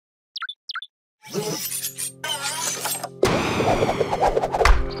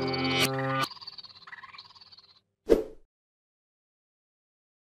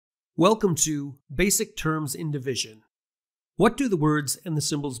Welcome to Basic Terms in Division. What do the words and the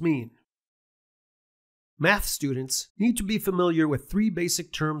symbols mean? Math students need to be familiar with 3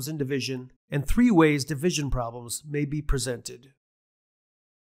 basic terms in division and 3 ways division problems may be presented.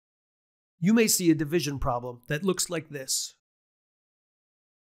 You may see a division problem that looks like this.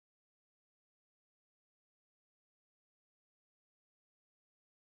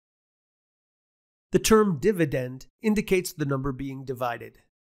 The term dividend indicates the number being divided.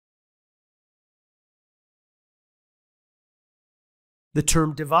 The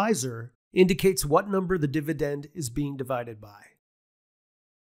term divisor indicates what number the dividend is being divided by.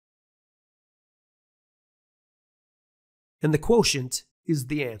 And the quotient is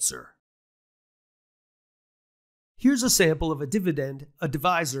the answer. Here's a sample of a dividend, a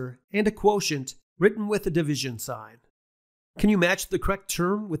divisor, and a quotient written with a division sign. Can you match the correct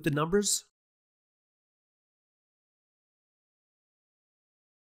term with the numbers?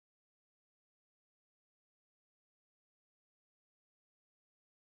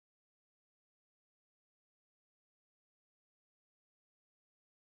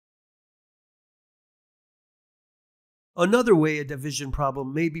 Another way a division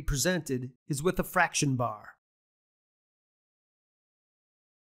problem may be presented is with a fraction bar.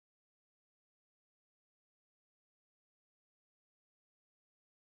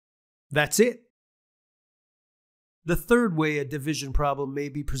 That's it. The third way a division problem may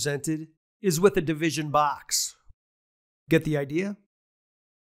be presented is with a division box. Get the idea?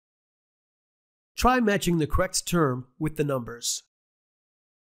 Try matching the correct term with the numbers.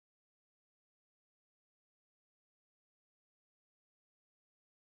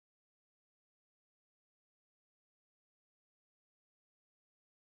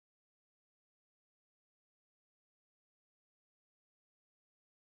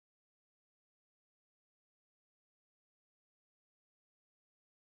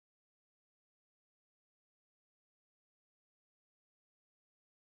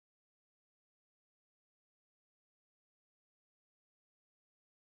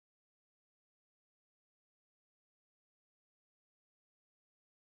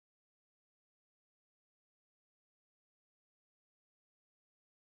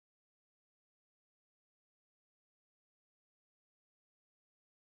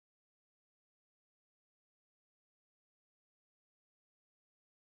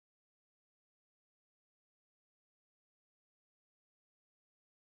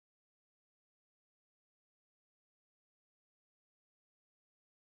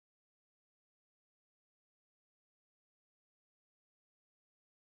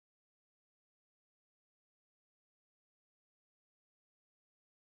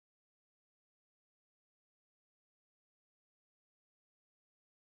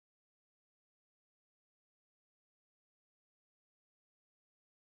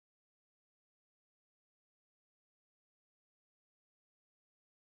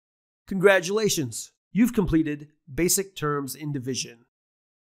 Congratulations! You've completed Basic Terms in Division.